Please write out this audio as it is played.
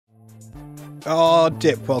Oh,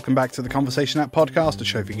 dip. Welcome back to the Conversation App Podcast, a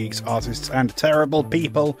show for geeks, artists, and terrible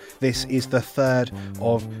people. This is the third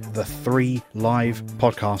of the 3 live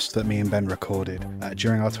podcasts that me and Ben recorded.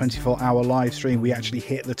 During our 24-hour live stream, we actually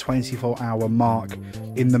hit the 24-hour mark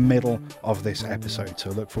in the middle of this episode,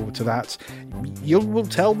 so look forward to that. You will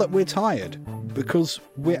tell that we're tired, because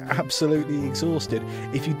we're absolutely exhausted.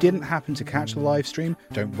 If you didn't happen to catch the live stream,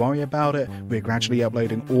 don't worry about it. We're gradually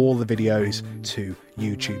uploading all the videos to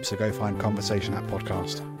YouTube, so go find Conversation App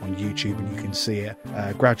Podcast on YouTube and you can see it.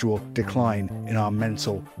 A gradual decline in our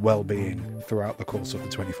mental well-being throughout the course of the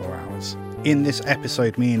 24 hours. In this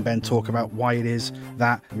episode, me and Ben talk about why it is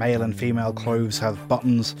that male and female clothes have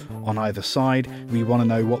buttons on either side. We want to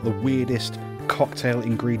know what the weirdest cocktail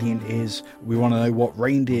ingredient is. We want to know what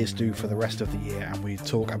reindeers do for the rest of the year, and we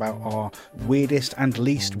talk about our weirdest and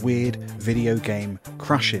least weird video game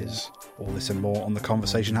crushes. All this and more on the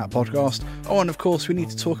Conversation Hat podcast. Oh, and of course we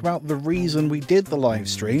need to talk about the reason we did the live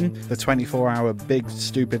stream, the 24-hour big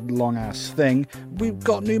stupid long ass thing. We've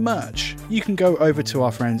got new merch. You can go over to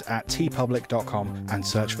our friends at tpublic.com and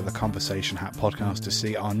search for the Conversation Hat podcast to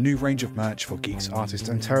see our new range of merch for geeks, artists,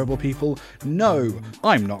 and terrible people. No,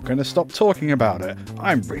 I'm not going to stop talking about it.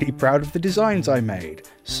 I'm really proud of the designs I made.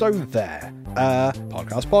 So there.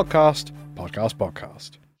 Podcast.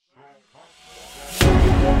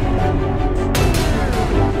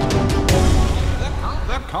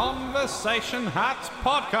 The Conversation Hat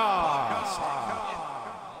Podcast.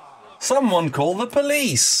 Someone call the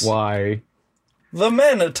police. Why? The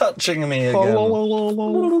men are touching me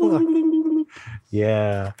again.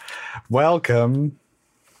 Yeah. Welcome.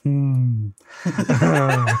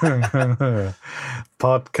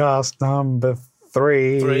 Podcast number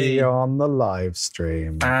 3 on the live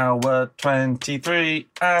stream. Hour 23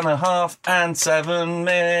 and a half and 7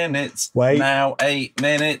 minutes. Wait. Now 8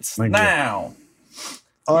 minutes. Thank now.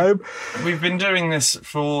 You. We've been doing this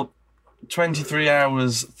for 23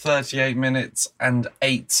 hours, 38 minutes and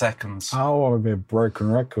 8 seconds. I want to be a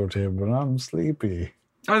broken record here, but I'm sleepy.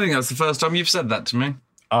 I think that's the first time you've said that to me.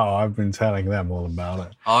 Oh, I've been telling them all about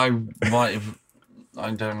it. I might have...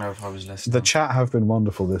 I don't know if I was listening. The chat have been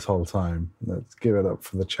wonderful this whole time. Let's give it up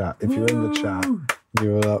for the chat. If you're in the chat,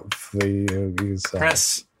 give it up for the user.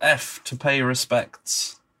 Press F to pay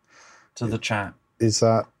respects to the chat. Is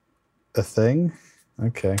that a thing?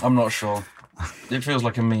 Okay. I'm not sure. It feels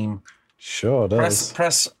like a meme. Sure does.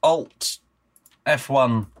 Press Alt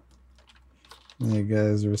F1. There you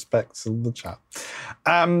go. Respects of the chat.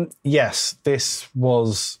 Yes, this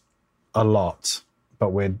was a lot,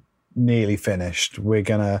 but we're nearly finished. We're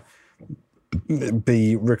gonna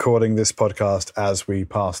be recording this podcast as we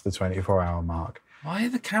pass the 24-hour mark. Why are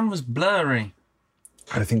the cameras blurry?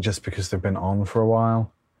 I think just because they've been on for a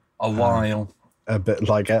while. A while. A bit,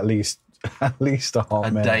 like at least a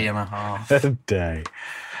hot minute. A day and a half. A day.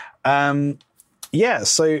 Yeah,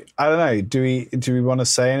 so I don't know. Do we want to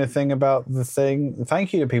say anything about the thing?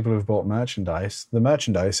 Thank you to people who've bought merchandise. The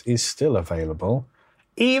merchandise is still available,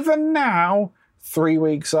 even now, 3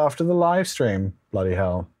 weeks after the live stream. Bloody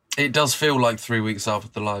hell. It does feel like 3 weeks after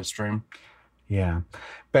the live stream. Yeah.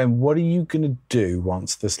 Ben, what are you going to do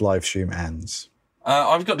once this live stream ends?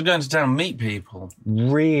 I've got to go into town and meet people.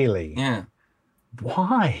 Really? Yeah.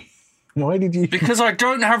 Why? Why did you... Because I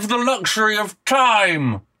don't have the luxury of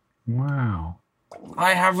time. Wow.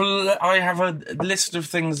 I have a list of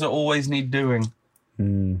things that always need doing.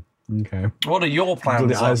 Okay. What are your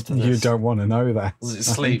plans after this? You don't want to know that. Is it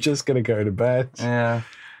sleep? I'm just going to go to bed. Yeah.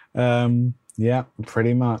 Yeah,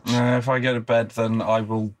 pretty much. If I go to bed, then I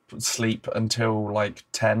will sleep until like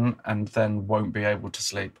 10 and then won't be able to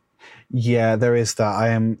sleep. Yeah, there is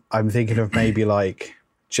that. I'm thinking of maybe like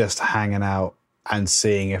just hanging out and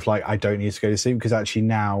seeing if like I don't need to go to sleep, because actually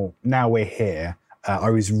now we're here.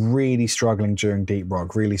 I was really struggling during Deep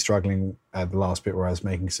Rock, really struggling at the last bit where I was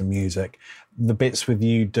making some music. The bits with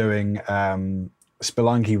you doing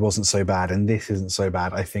Spelunky wasn't so bad, and this isn't so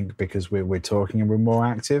bad, I think, because we're talking and we're more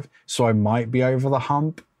active. So I might be over the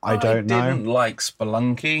hump. I don't know. I didn't like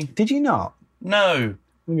Spelunky. Did you not? No.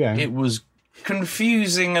 Okay. It was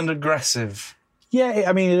confusing and aggressive. Yeah,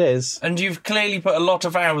 I mean, it is. And you've clearly put a lot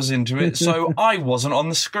of hours into it, so I wasn't on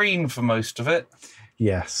the screen for most of it.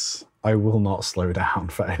 Yes. I will not slow down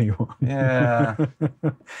for anyone. Yeah.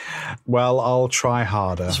 Well, I'll try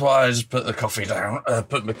harder. That's why I just put the coffee down,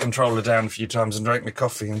 put my controller down a few times and drank my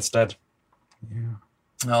coffee instead. Yeah.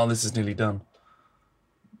 Oh, this is nearly done.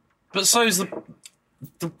 But so's the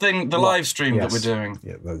live stream that we're doing.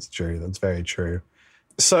 Yeah, that's true. That's very true.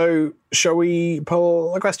 So, shall we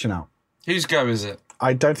pull a question out? Whose go is it?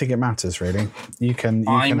 I don't think it matters, really. You can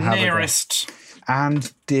have nearest.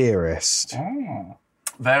 And dearest. Oh.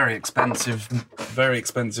 Very expensive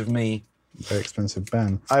me. Very expensive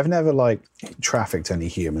Ben. I've never, trafficked any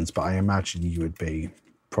humans, but I imagine you would be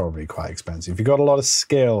probably quite expensive. You've got a lot of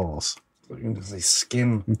skills. What are you going to say?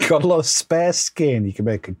 Skin. You've got a lot of spare skin. You can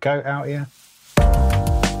make a goat out here.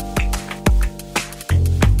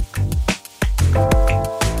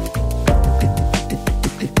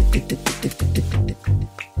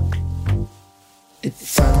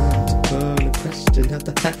 It's time to pull a question out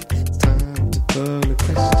the hat. It's time to pull a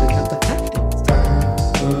question out the hat. It's time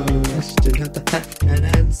to pull a question out the hat and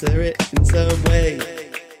answer it in some way.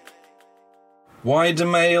 Why do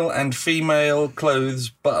male and female clothes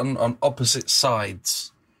button on opposite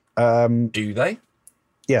sides? Do they?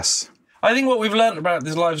 Yes. I think what we've learnt about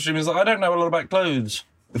this live stream is that I don't know a lot about clothes.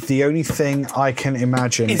 The only thing I can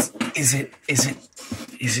imagine is it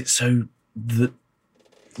so that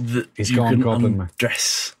he's you gone can goblin mode.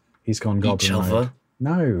 undress He's gone goblin each mode. other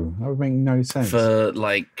No, that would make no sense. for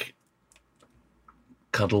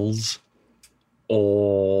cuddles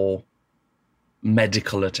or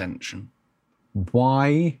medical attention?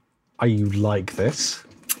 Why are you like this?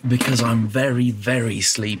 Because I'm very, very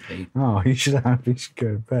sleepy. Oh, you should go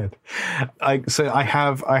to bed. I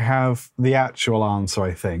have the actual answer,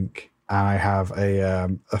 I think, and I have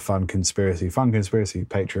a fun conspiracy. Fun conspiracy,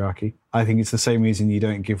 patriarchy. I think it's the same reason you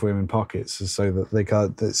don't give women pockets, so that they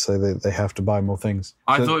can't, so that they have to buy more things.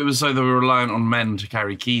 I thought it was so they were reliant on men to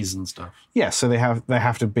carry keys and stuff. Yeah, so they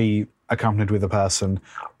have to be accompanied with a person,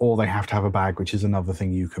 or they have to have a bag, which is another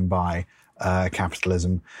thing you can buy.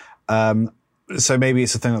 Capitalism. So maybe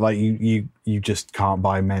it's a thing that you just can't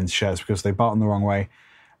buy men's shirts because they button the wrong way.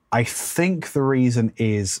 I think the reason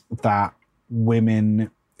is that women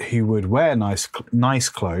who would wear nice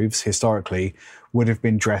clothes historically would have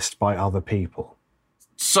been dressed by other people.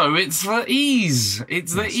 So it's the ease.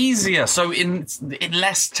 It's the easier. So in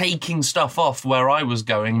less taking stuff off where I was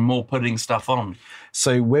going, more putting stuff on.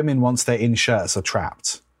 So women, once they're in shirts, are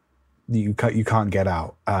trapped. You can't get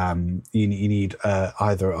out. You need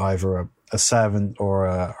either a servant or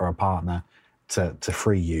a partner to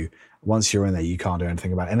free you. Once you're in there, you can't do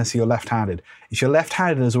anything about it unless you're left-handed. If you're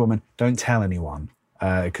left-handed as a woman, don't tell anyone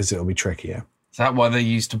because it'll be trickier. Is that why they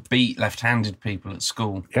used to beat left-handed people at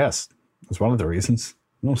school? Yes, that's one of the reasons.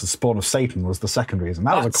 And also, spawn of Satan was the second reason.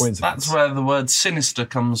 That was a coincidence. That's where the word sinister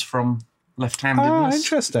comes from. Left-handedness. Ah,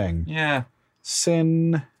 interesting. Yeah.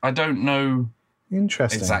 Sin. I don't know.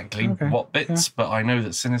 Interesting. Exactly what bits, but I know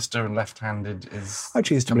that sinister and left-handed is. I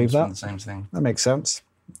choose to believe that. The same thing. That makes sense.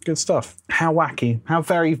 Good stuff. How wacky? How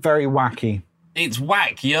very, very wacky? It's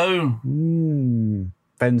whack, yo.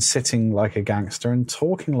 Ben sitting like a gangster and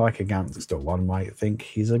talking like a gangster. One might think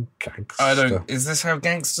he's a gangster. Is this how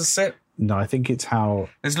gangsters sit? No, I think it's how.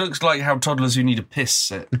 This looks like how toddlers who need a piss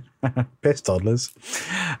sit. Piss toddlers.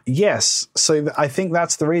 Yes. So I think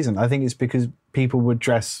that's the reason. I think it's because people would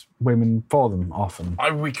dress women for them often.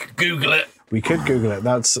 We could Google it. We could Google it.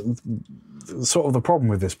 That's sort of the problem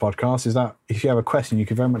with this podcast, is that if you have a question, you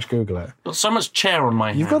could very much Google it. Got so much chair on my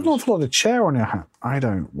hand. You've got an awful lot of chair on your hand. I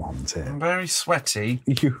don't want it. I'm very sweaty.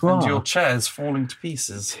 You are. And your chair's falling to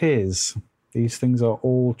pieces. It is. These things are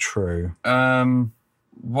all true.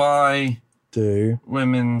 Why do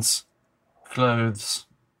women's clothes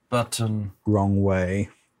button wrong way?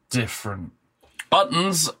 Different.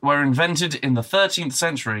 Buttons were invented in the 13th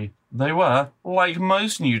century. They were, like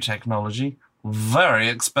most new technology, very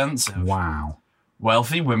expensive. Wow.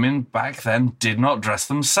 Wealthy women back then did not dress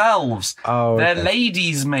themselves. Oh, Their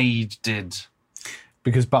ladies' maid did.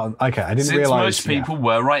 Because button. Okay, I didn't realise. Since most people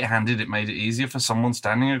were right-handed, it made it easier for someone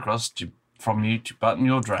standing across from you to button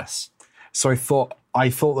your dress. So I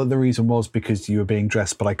thought that the reason was because you were being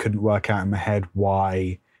dressed, but I couldn't work out in my head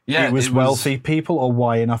why. Yeah, it was wealthy people, or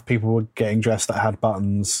why enough people were getting dressed that had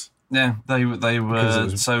buttons. Yeah, they were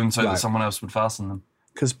so and so that someone else would fasten them.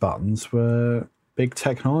 Because buttons were big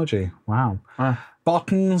technology. Wow.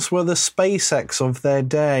 Buttons were the SpaceX of their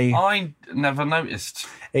day. I never noticed.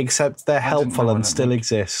 Except they're helpful and still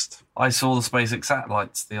exist. I saw the SpaceX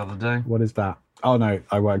satellites the other day. What is that? Oh, no,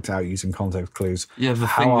 I worked out using context clues. Yeah, the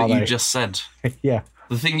thing that you just said. Yeah.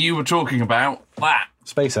 The thing you were talking about, that.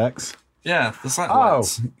 SpaceX? Yeah, the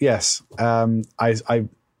satellites. Oh, yes. I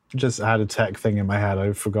just had a tech thing in my head.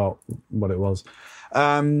 I forgot what it was. Whoa.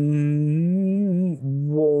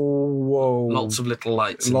 Lots of little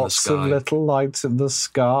lights in the sky. Lots of little lights in the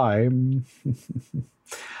sky.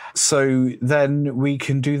 So then we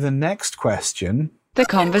can do the next question. The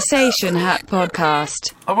Conversation Hat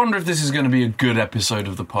Podcast. I wonder if this is going to be a good episode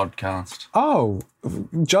of the podcast. Oh,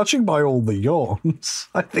 judging by all the yawns,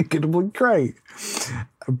 I think it'll be great.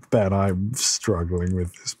 Ben, I'm struggling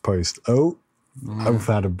with this post. Oh, I've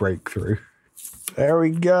had a breakthrough. There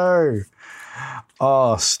we go.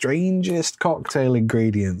 Oh, strangest cocktail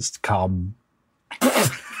ingredients come.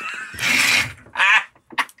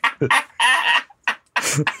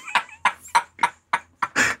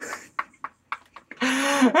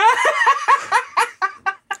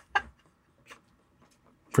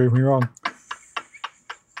 Prove me wrong.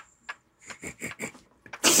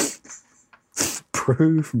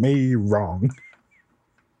 Prove me wrong.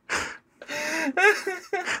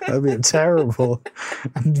 That'd be a terrible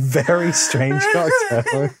and very strange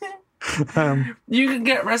cocktail. You can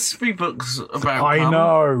get recipe books about. I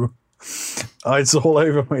know. It's all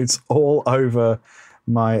over. It's all over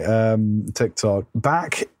my TikTok.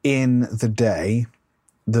 Back in the day,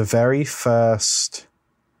 the very first,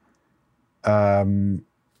 one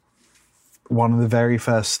of the very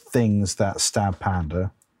first things that Stab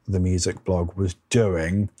Panda, the music blog, was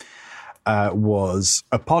doing was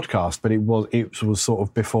a podcast, but it was sort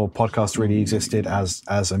of before podcast really existed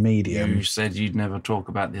as a medium. You said you'd never talk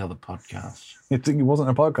about the other podcast. It wasn't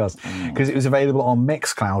a podcast because it was available on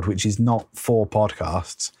Mixcloud, which is not for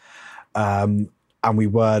podcasts. And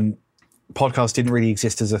podcasts didn't really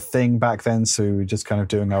exist as a thing back then, so we were just kind of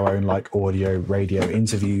doing our own like audio radio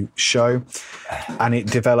interview show, and it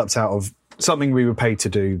developed out of something we were paid to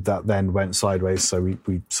do that then went sideways, so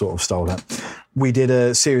we sort of stole it. We did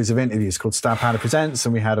a series of interviews called Stab Panda Presents,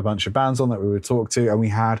 and we had a bunch of bands on that we would talk to, and we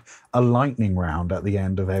had a lightning round at the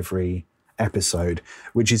end of every episode,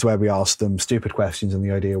 which is where we asked them stupid questions, and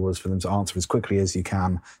the idea was for them to answer as quickly as you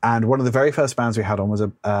can. And one of the very first bands we had on was a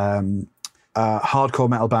hardcore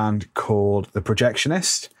metal band called The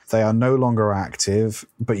Projectionist. They are no longer active,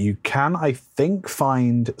 but you can, I think,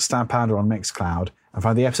 find Stab Panda on Mixcloud and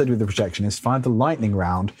find the episode with The Projectionist, find the lightning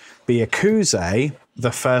round, be a Kuze.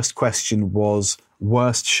 The first question was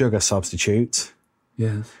worst sugar substitute.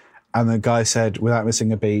 Yes. And the guy said, without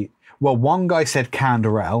missing a beat, well, one guy said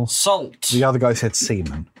Canderel. Salt. The other guy said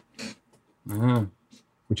semen. Mm-hmm.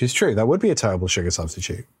 Which is true. That would be a terrible sugar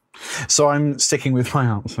substitute. So I'm sticking with my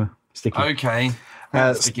answer. Okay.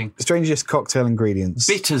 Sticking. Strangest cocktail ingredients.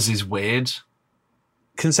 Bitters is weird.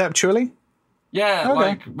 Conceptually? Yeah, Okay.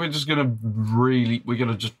 like we're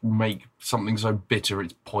gonna just make something so bitter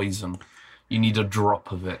it's poison. You need a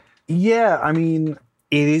drop of it. Yeah, I mean,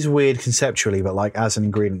 it is weird conceptually, but like as an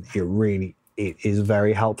ingredient, it is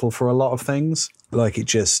very helpful for a lot of things. Like it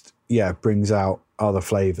just, brings out other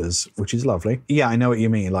flavors, which is lovely. Yeah, I know what you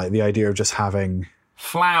mean. Like the idea of just having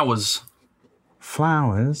Flowers.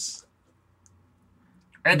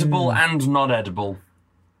 Edible and not edible.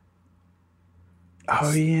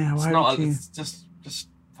 Oh yeah, It's not. It's just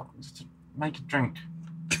make a drink.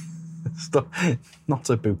 Not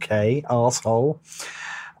a bouquet, arsehole.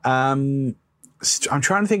 I'm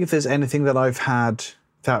trying to think if there's anything that I've had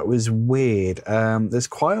that was weird. There's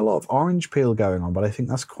quite a lot of orange peel going on, but I think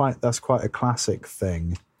that's quite a classic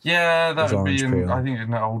thing. Yeah, that would be. I think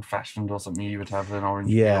in an old fashioned or something, you would have an orange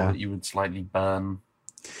peel that you would slightly burn.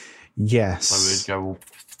 Yes. So it would go all...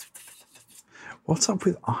 What's up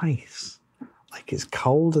with ice? Like it's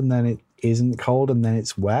cold and then it isn't cold and then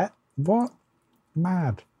it's wet? What?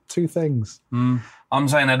 Mad. Two things. I'm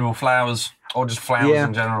saying edible flowers, or just flowers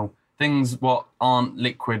in general. Things what aren't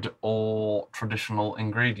liquid or traditional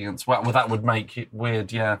ingredients. Well, that would make it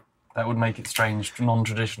weird, yeah. That would make it strange,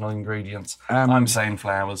 non-traditional ingredients. I'm saying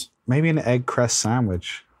flowers. Maybe an egg cress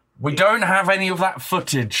sandwich. We don't have any of that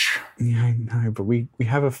footage. Yeah, I know, but we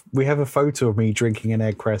have a photo of me drinking an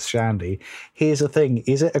egg cress shandy. Here's the thing: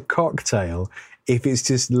 is it a cocktail if it's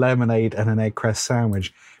just lemonade and an egg cress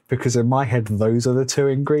sandwich? Because in my head, those are the two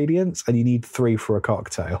ingredients, and you need 3 for a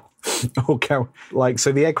cocktail. Okay,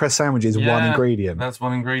 so the egg cress sandwich is one ingredient. That's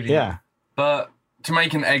one ingredient. Yeah, but to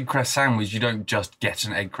make an egg cress sandwich, you don't just get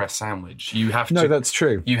an egg cress sandwich. You have to. No, that's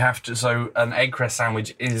true. You have to. So an egg cress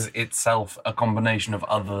sandwich is itself a combination of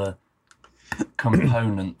other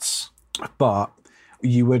components. But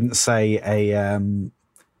you wouldn't say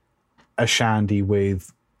a shandy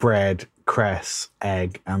with bread, cress,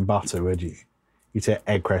 egg, and butter, would you? You'd say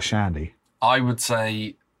egg cress shandy. I would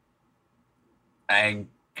say egg,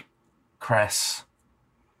 cress,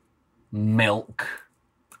 milk,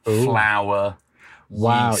 flour.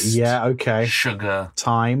 Wow, yeast, yeah, okay. Sugar,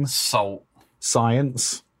 time, salt,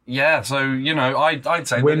 science. Yeah, so, I'd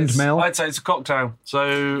say windmill. I'd say it's a cocktail.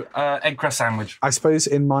 So, egg cress sandwich. I suppose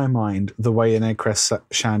in my mind, the way an egg cress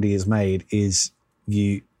shandy is made is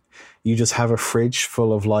you just have a fridge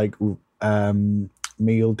full of like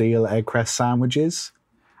meal deal egg cress sandwiches,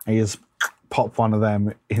 and you just pop one of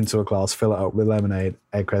them into a glass, fill it up with lemonade,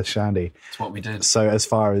 egg cress shandy. That's what we did. So as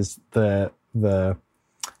far as the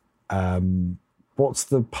what's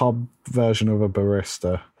the pub version of a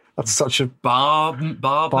barista? That's such a... Barman,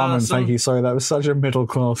 thank you. Sorry, that was such a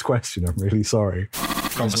middle-class question. I'm really sorry.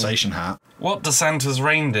 Conversation hat. What do Santa's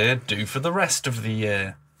reindeer do for the rest of the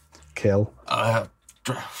year? Kill.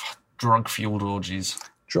 Drug-fueled orgies.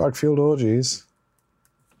 Drug-fueled orgies?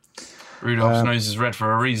 Rudolph's nose is red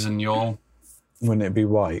for a reason, y'all. Wouldn't it be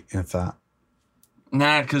white, if that?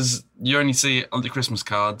 Nah, because you only see it on the Christmas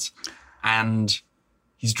cards, and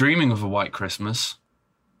he's dreaming of a white Christmas.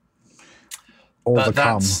 Or the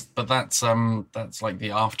cum. But that's like the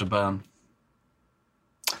afterburn.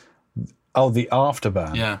 Oh, the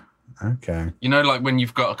afterburn? Yeah. Okay. You know, like when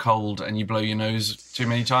you've got a cold and you blow your nose too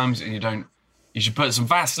many times and you should put some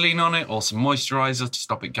Vaseline on it or some moisturiser to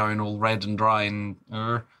stop it going all red and dry and...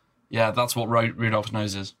 yeah, that's what Rudolph's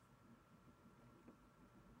nose is.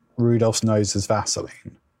 Rudolph's nose is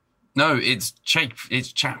Vaseline? No, it's chapped.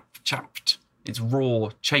 It's raw,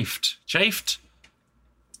 chafed. Chafed?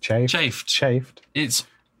 Chafed. It's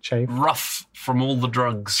chafed. Rough from all the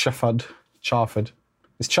drugs. Chaffed.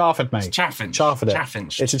 It's chaffed, mate. It's chaffinch.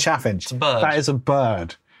 Chaffinch. It's a chaffinch. It's a bird. That is a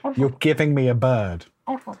bird. You're giving me a bird.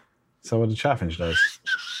 So what a chaffinch does?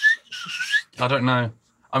 I don't know.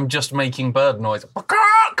 I'm just making bird noise.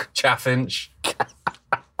 Chaffinch.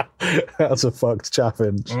 That's a fucked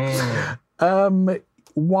chaffinch.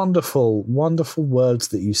 Wonderful words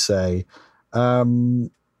that you say.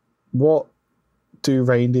 What do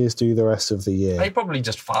reindeers do the rest of the year? They probably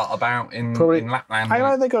just fart about in Lapland. I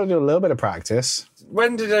know they got to do a little bit of practice.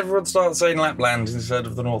 When did everyone start saying Lapland instead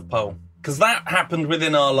of the North Pole? Because that happened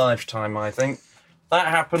within our lifetime, I think. That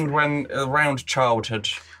happened around childhood.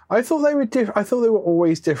 I thought they were I thought they were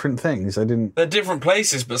always different things. They're different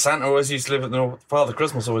places, but Santa always used to live at the North... Father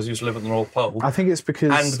Christmas always used to live at the North Pole. I think it's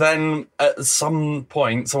because... And then at some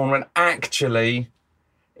point, someone went, actually,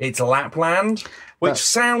 it's Lapland, which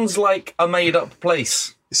sounds like a made-up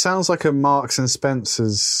place. It sounds like a Marks and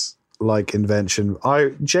Spencer's, invention.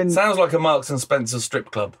 Sounds like a Marks and Spencer's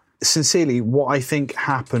strip club. Sincerely, what I think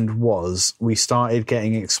happened was we started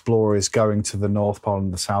getting explorers going to the North Pole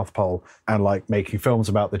and the South Pole and making films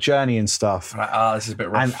about the journey and stuff. Right, this is a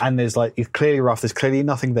bit rough. And there's it's clearly rough. There's clearly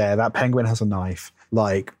nothing there. That penguin has a knife.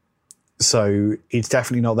 So it's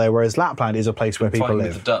definitely not there. Whereas Lapland is a place where people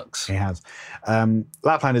live. With the ducks. He has.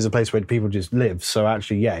 Lapland is a place where people just live. So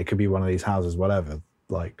actually, yeah, it could be one of these houses, whatever.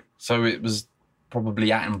 So it was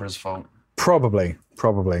probably Attenborough's fault. Probably.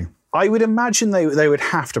 I would imagine they would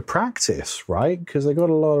have to practice, right? Because they got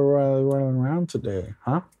a lot of running around to do,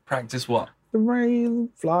 huh? Practice what? The rain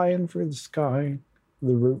flying through the sky,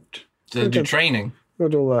 the route. Do they do training? Go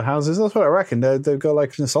to all the houses. That's what I reckon. They've got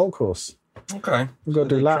an assault course. Okay. They've got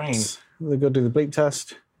to do laps. They've got to do the bleep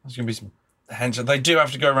test. There's going to be some hench. They do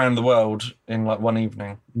have to go around the world in one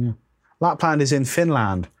evening. Yeah. Lapland is in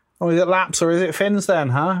Finland. Oh, is it laps or is it fins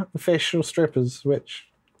then, huh? Fish or strippers? Which?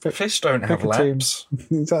 Fish don't have laps.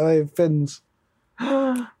 Exactly, fins.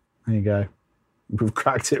 There you go. We've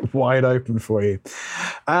cracked it wide open for you.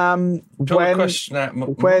 When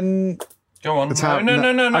Go on.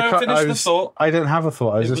 No. Finish the thought. I don't have a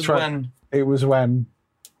thought. I was just trying. It was when.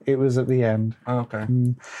 It was at the end. Oh, okay.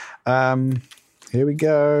 Here we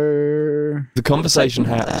go. The conversation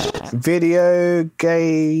hat. Video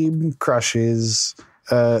game crushes.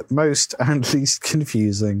 Most and least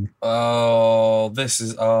confusing. This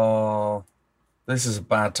is a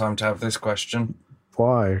bad time to have this question.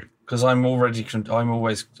 Why? Because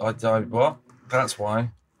what? That's why.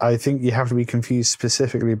 I think you have to be confused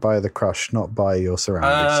specifically by the crush, not by your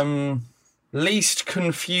surroundings. Least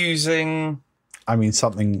confusing. I mean,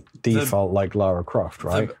 something default like Lara Croft,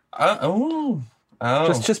 right?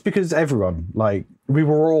 Just because everyone, we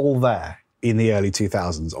were all there in the early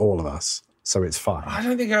 2000s, all of us. So it's fine. I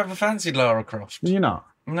don't think I ever fancied Lara Croft. You're not?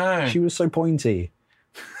 No. She was so pointy.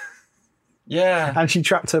 Yeah. And she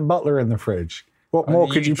trapped her butler in the fridge. What more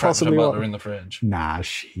could you possibly want? Butler in the fridge. Nah,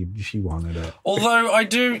 she wanted it. Although I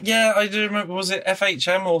do remember, was it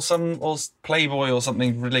FHM or Playboy or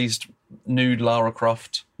something released nude Lara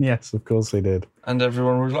Croft? Yes, of course they did. And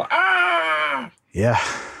everyone was like, ah! Yeah.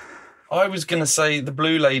 I was going to say the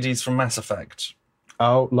blue ladies from Mass Effect.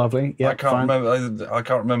 Oh, lovely. Yeah, I can't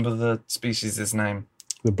remember the species' name.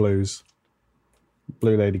 The Blues.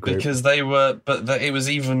 Blue Lady Group. Because they were, it was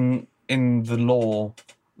even in the lore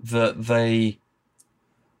that they,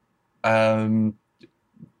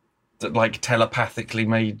 telepathically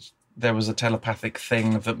made. There was a telepathic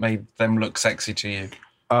thing that made them look sexy to you.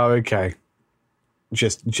 Oh, okay.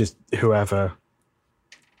 Just whoever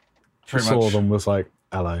Pretty saw much, them was like,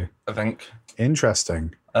 hello. I think.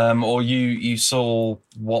 Interesting. Or you saw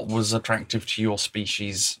what was attractive to your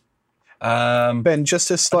species. Ben,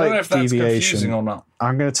 just a I slight don't know if that's deviation. confusing or not.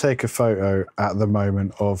 I'm going to take a photo at the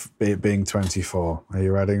moment of it being 24. Are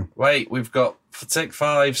you ready? Wait, we've got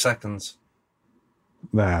 5 seconds.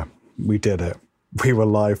 There, we did it. We were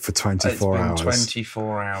live for It's 24 been hours.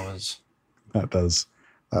 24 hours. That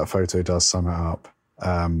photo does sum it up.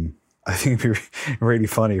 I think it'd be really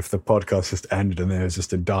funny if the podcast just ended and there was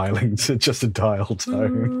just a dial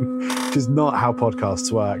tone, which is not how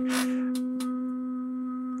podcasts work.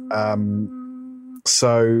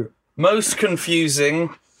 So Most confusing,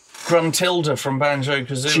 Gruntilda from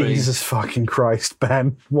Banjo-Kazooie. Jesus fucking Christ,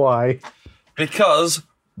 Ben, why? Because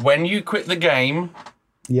when you quit the game,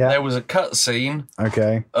 Yeah. there was a cutscene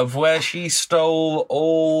Okay. of where she stole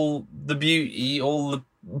all the beauty, all the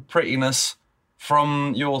prettiness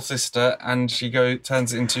from your sister, and she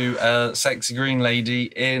turns it into a sexy green lady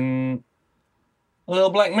in a little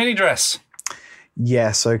black mini dress.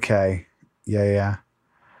 Yes. Okay. Yeah.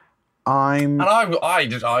 And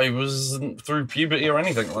I wasn't through puberty or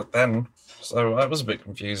anything like then, so that was a bit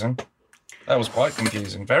confusing. That was quite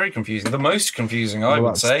confusing, very confusing. The most confusing, I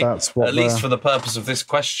would say, that's what at least for the purpose of this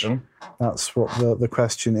question. That's what the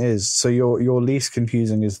question is. So your least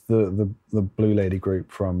confusing is the Blue Lady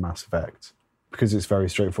group from Mass Effect, because it's very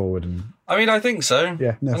straightforward and I mean, I think so.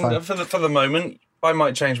 Yeah, no, fine. And for the moment, I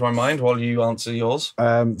might change my mind while you answer yours.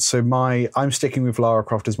 I'm sticking with Lara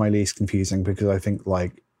Croft as my least confusing because I think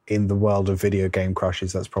like in the world of video game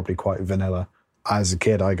crushes, that's probably quite vanilla. As a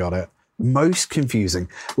kid, I got it. Most confusing.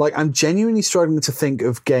 Like, I'm genuinely struggling to think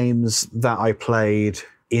of games that I played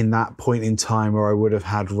in that point in time where I would have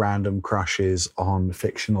had random crushes on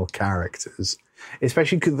fictional characters,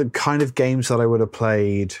 especially the kind of games that I would have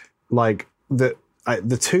played. Like the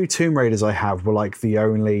 2 Tomb Raiders I have were like the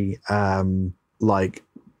only like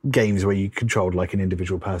games where you controlled like an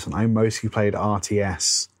individual person. I mostly played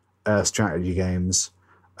RTS strategy games.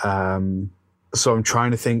 So I'm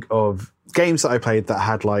trying to think of games that I played that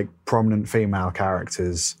had like prominent female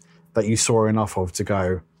characters that you saw enough of to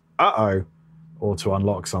go, uh-oh, or to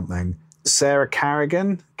unlock something. Sarah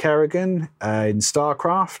Kerrigan in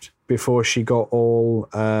StarCraft before she got all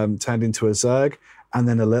turned into a Zerg, and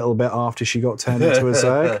then a little bit after she got turned into a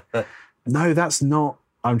Zerg. No, that's not.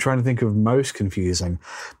 I'm trying to think of most confusing,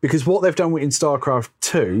 because what they've done in StarCraft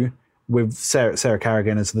 2 with Sarah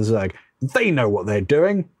Kerrigan as the Zerg, they know what they're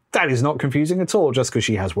doing. That is not confusing at all, just because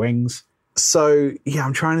she has wings. So, yeah,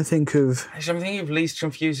 I'm trying to think of... Actually, I'm thinking of least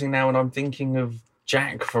confusing now, and I'm thinking of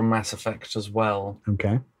Jack from Mass Effect as well.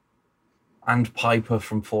 Okay. And Piper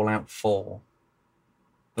from Fallout 4.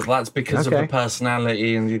 But that's because of the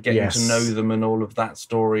personality and you're getting to know them and all of that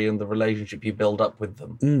story and the relationship you build up with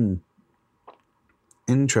them.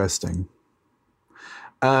 Interesting.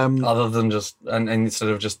 Other than just... And instead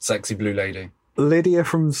of just sexy blue lady. Lydia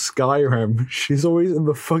from Skyrim. She's always in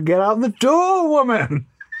the get out the door, woman!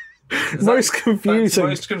 Most confusing.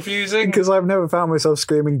 Most confusing? Because I've never found myself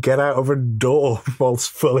screaming, get out of a door whilst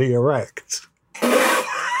fully erect.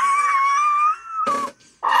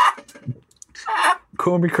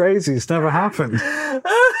 Call me crazy, it's never happened.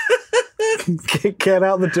 Get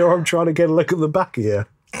out the door, I'm trying to get a look at the back of you.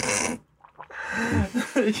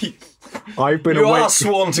 I've been You awake. are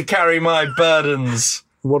sworn to carry my burdens.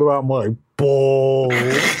 What about my balls?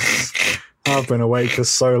 I've been awake for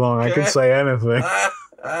so long, I can say anything.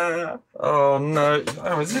 Oh no!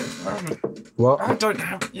 Oh, is it? What? I don't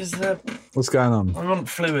have. Is there? What's going on? I want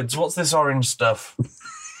fluids. What's this orange stuff?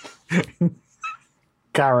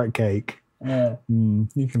 Carrot cake. Yeah.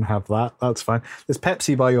 You can have that. That's fine. There's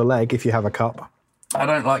Pepsi by your leg if you have a cup. I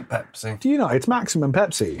don't like Pepsi. Do you not? It's maximum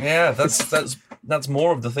Pepsi. Yeah, that's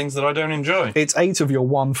more of the things that I don't enjoy. It's 8 of your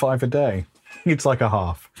 1.5 a day. It's like a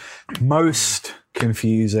half. Most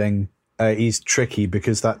confusing is tricky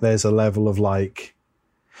because there's a level of like.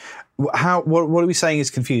 What are we saying is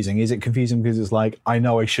confusing? Is it confusing because it's like, I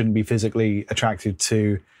know I shouldn't be physically attracted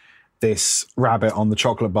to this rabbit on the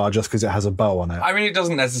chocolate bar just because it has a bow on it? I mean, it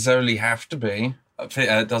doesn't necessarily have to be.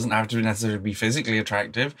 It doesn't have to necessarily be physically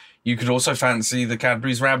attractive. You could also fancy the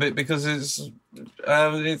Cadbury's rabbit because it's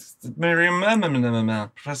Professor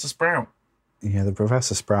Sprout. Yeah, the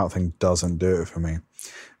Professor Sprout thing doesn't do it for me.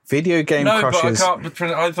 Video game crushes. No, but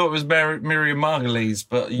I thought it was Miriam Margolyes,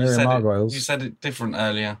 but you said it different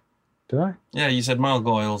earlier. Did I? Yeah, you said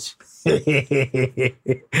Margoyles.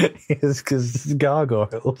 It's because it's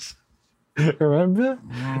gargoyles. Remember?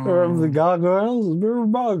 Remember the gargoyles? Remember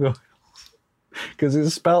gargoyles? Because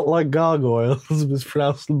it's spelt like gargoyles, but it's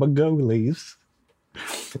pronounced Margolyes.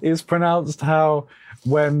 It's pronounced how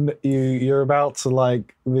when you're about to,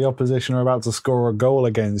 like, the opposition are about to score a goal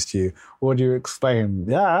against you, what do you explain?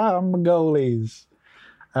 Yeah, I'm Margolyes.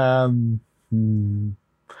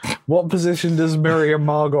 What position does Miriam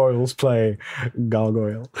Margoyles play?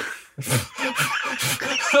 Gargoyle.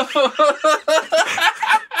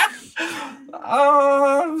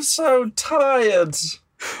 Oh, I'm so tired.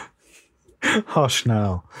 Hush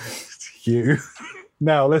now. You.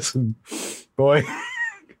 Now listen, boy.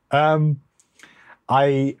 I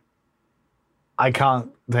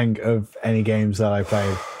can't think of any games that I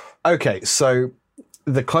played. Okay, so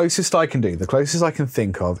the closest I can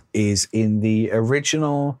think of is in the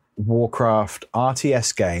original Warcraft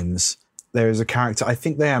RTS games. There is a character, I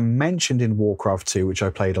think they are mentioned in Warcraft 2, which I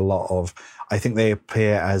played a lot of. I think they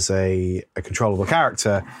appear as a controllable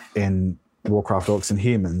character in Warcraft Orcs and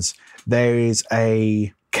Humans. There is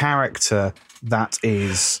a character that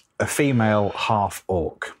is a female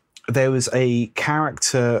half-orc. There was a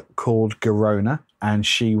character called Garona, and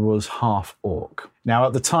she was half-orc. Now,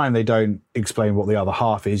 at the time, they don't explain what the other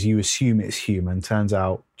half is. You assume it's human. Turns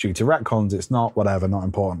out, due to retcons, it's not, whatever, not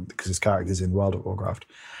important, because his character's in World of Warcraft.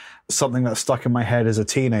 Something that stuck in my head as a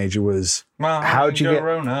teenager was, how do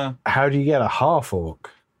you get a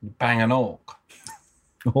half-orc? Bang an orc.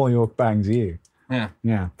 All your bangs you. Yeah.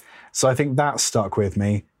 Yeah. So I think that stuck with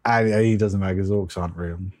me. And he doesn't make his orcs aren't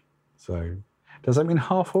real. So does that mean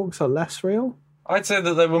half-orcs are less real? I'd say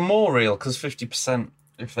that they were more real, because 50%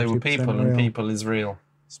 if they were people, real. and people is real.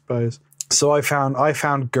 I suppose. So I found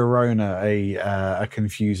Garona a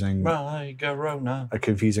confusing Garona. a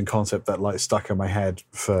confusing concept that like stuck in my head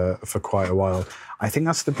for quite a while. I think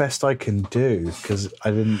that's the best I can do, because I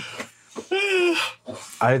don't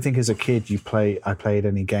think as a kid I played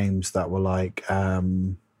any games that were like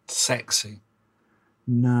sexy.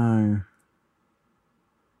 No.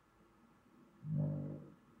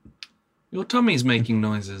 Your tummy's making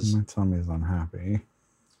noises. My tummy's unhappy.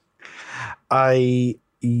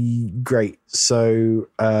 Great. So,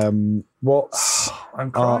 what's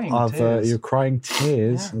I'm crying tears. You're crying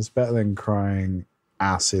tears. Yeah. It's better than crying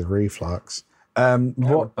acid reflux.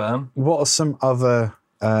 What are some other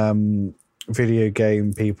video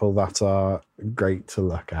game people that are great to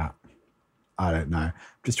look at? I don't know. I'm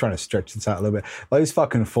just trying to stretch this out a little bit. Those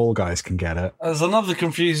fucking Fall Guys can get it. There's another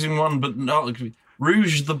confusing one, but not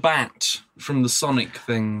Rouge the Bat from the Sonic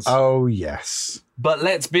things. Oh, yes. But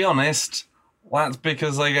let's be honest, that's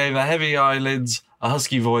because they gave her heavy eyelids, a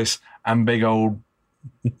husky voice, and big old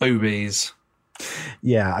boobies.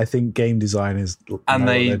 Yeah, I think game designers and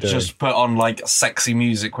they just put on like sexy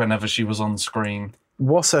music whenever she was on screen.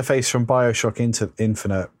 What's her face from BioShock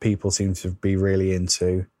Infinite? People seem to be really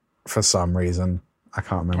into for some reason. I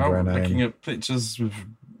can't remember her name. Looking at pictures with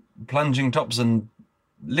plunging tops and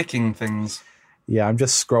licking things. Yeah, I'm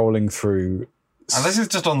just scrolling through. And this is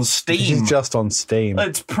just on Steam. This is just on Steam.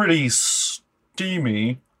 It's pretty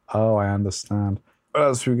steamy. Oh, I understand. What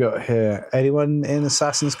else we got here? Anyone in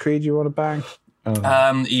Assassin's Creed you want to bang?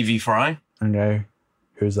 Evie Fry. Okay.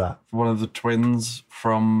 Who's that? One of the twins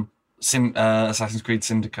from Assassin's Creed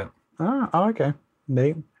Syndicate. Oh, okay.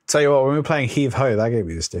 Neat. Tell you what, when we were playing Heave Ho, that gave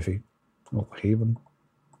me the stiffy. Oh, heaving.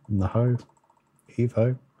 And the ho. Heave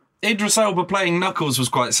Ho. Idris Elba playing Knuckles was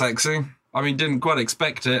quite sexy. I mean, didn't quite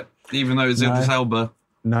expect it, even though it's Idris Elba.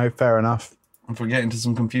 No, fair enough. I'm forgetting to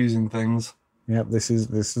some confusing things. Yep, this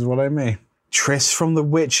is what I mean. Triss from The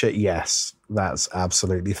Witcher, yes, that's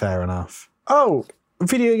absolutely fair enough. Oh,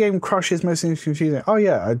 video game crushes most things confusing. Oh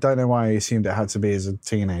yeah, I don't know why I assumed it had to be as a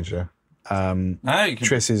teenager.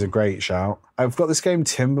 Triss is a great shout. I've got this game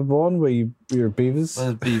Timberborn where you're beavers.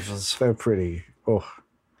 Beavers. They're pretty. Oh,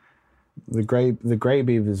 the grey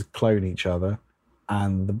beavers clone each other,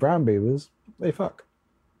 and the brown beavers they fuck.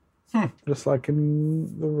 Just like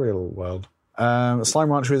in the real world.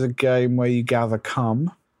 Slime Rancher is a game where you gather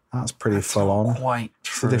cum. That's pretty full on. Quite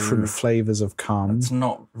true. The different flavours of cum. It's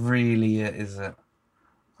not really it, is it?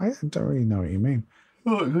 I don't really know what you mean.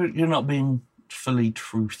 You're not being fully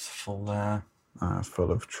truthful there.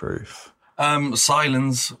 Full of truth.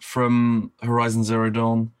 Silence from Horizon Zero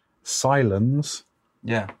Dawn. Silence?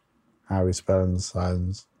 Yeah. How are we spelling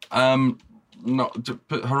silence? Not to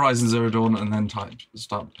put Horizon Zero Dawn and then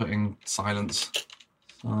start putting silence.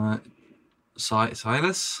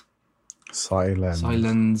 Silas?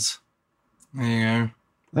 Silence. There you go.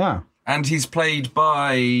 Yeah. And he's played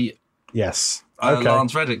by... Yes. Okay.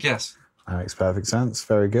 Lance Reddick, yes. That makes perfect sense.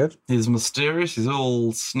 Very good. He's mysterious, he's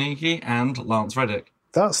all sneaky, and Lance Reddick.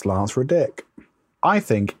 That's Lance Reddick. I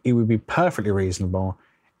think it would be perfectly reasonable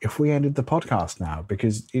if we ended the podcast now,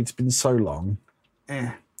 because it's been so long.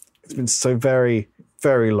 It's been so very,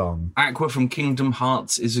 very long. Aqua from Kingdom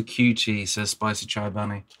Hearts is a cutie, says Spicy Chai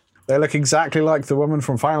Bunny. They look exactly like the woman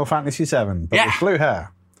from Final Fantasy VII, but with blue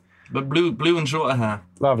hair. but blue and shorter hair.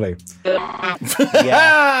 Lovely.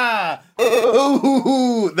 Yeah.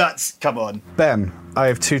 Ooh, that's... Come on. Ben, I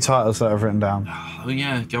have 2 titles that I've written down. Oh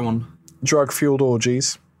yeah, go on. Drug-fueled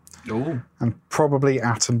orgies Oh, and probably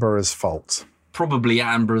Attenborough's fault. probably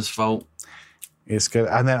Attenborough's fault. It's good.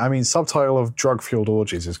 And then, I mean, subtitle of drug-fueled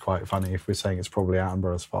orgies is quite funny if we're saying it's probably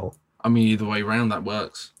Attenborough's fault. I mean, either way round, that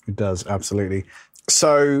works. It does, absolutely.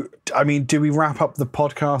 So, I mean, do we wrap up the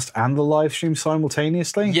podcast and the live stream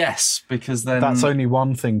simultaneously? Yes, because then That's only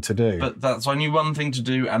one thing to do. But that's only one thing to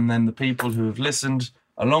do, and then the people who have listened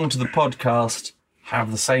along to the podcast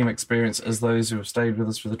have the same experience as those who have stayed with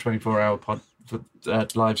us for the 24-hour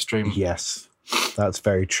live stream. Yes, that's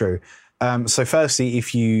very true. So firstly,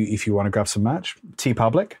 if you want to grab some merch,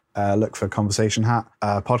 TeePublic, look for Conversation Hat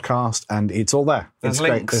podcast, and it's all there. There's it's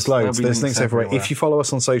links. Great. There's loads. There's links everywhere. If you follow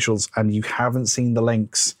us on socials and you haven't seen the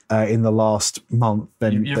links in the last month,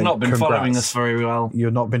 then You've not been congrats. following us very well.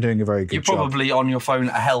 You've not been doing a very good You're job. probably on your phone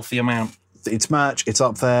a healthy amount. It's merch. It's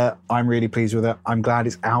up there. I'm really pleased with it. I'm glad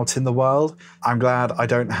it's out in the world. I'm glad I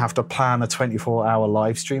don't have to plan a 24-hour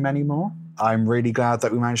live stream anymore. I'm really glad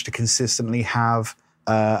that we managed to consistently have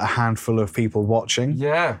a handful of people watching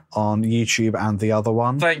on YouTube and the other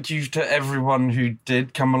one. Thank you to everyone who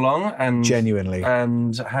did come along and Genuinely.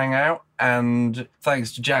 and hang out. And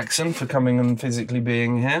thanks to Jackson for coming and physically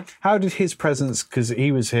being here. How did his presence, because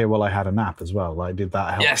he was here while I had a nap as well, like, did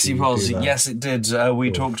that help? Yes, he you was. do that? Yes, it did.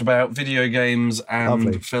 We talked about video games and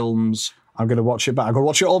Lovely. films. I'm going to watch it back. I'm going to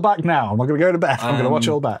watch it all back now. I'm not going to go to bed. I'm going to watch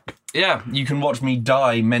it all back. Yeah, you can watch me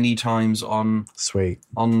die many times on Sweet.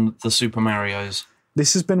 the Super Marios.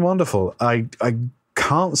 This has been wonderful. I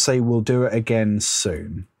can't say we'll do it again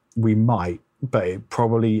soon. We might, but it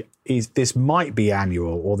probably is. This might be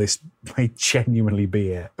annual, or this may genuinely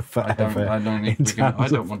be it forever. I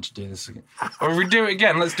don't want to do this again. Or if we do it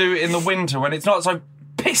again, let's do it in the winter when it's not so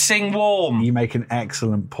pissing warm. You make an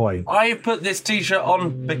excellent point. I put this t-shirt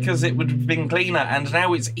on because it would have been cleaner, and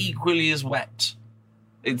now it's equally as wet.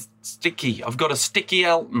 It's sticky. I've got a sticky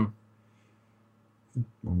Elton.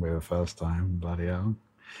 Won't be the first time, bloody hell.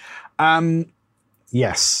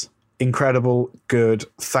 Yes, incredible, good.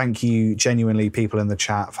 Thank you, genuinely, people in the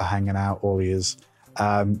chat for hanging out, all years.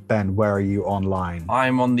 Ben, where are you online?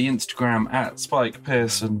 I'm on the Instagram at Spike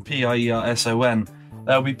Pearson, Pierson.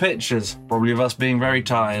 There'll be pictures, probably of us being very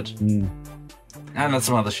tired. And that's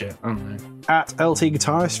some other shit. I don't know. At LT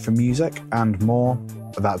Guitarist for music and more.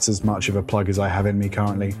 That's as much of a plug as I have in me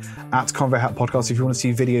currently. At Convert Hat Podcast, if you want to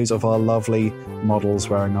see videos of our lovely models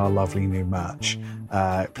wearing our lovely new merch,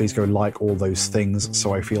 please go like all those things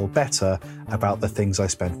so I feel better about the things I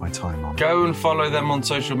spend my time on. Go and follow them on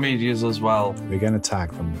social medias as well. We're going to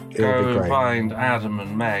tag them. It'll Go be and great. find Adam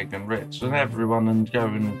and Meg and Rich and everyone and go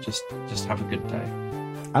and just have a good day.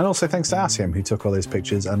 And also thanks to Asim, who took all those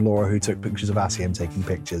pictures, and Laura, who took pictures of Asim taking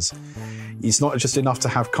pictures. It's not just enough to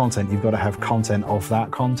have content, you've got to have content of that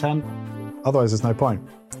content. Otherwise, there's no point.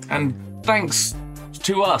 And thanks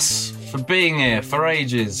to us for being here for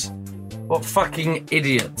ages. What fucking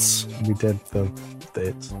idiots. We did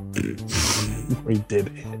it. We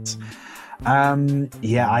did it.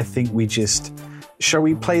 Yeah, I think we just... Shall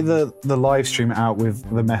we play the live stream out with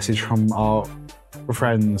the message from our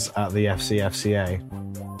friends at the FCFCA?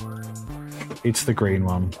 It's the green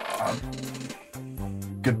one.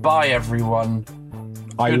 Goodbye, everyone.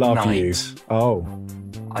 I Good love night. you. Oh,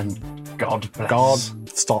 And God bless. God,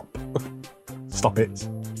 stop. Stop it.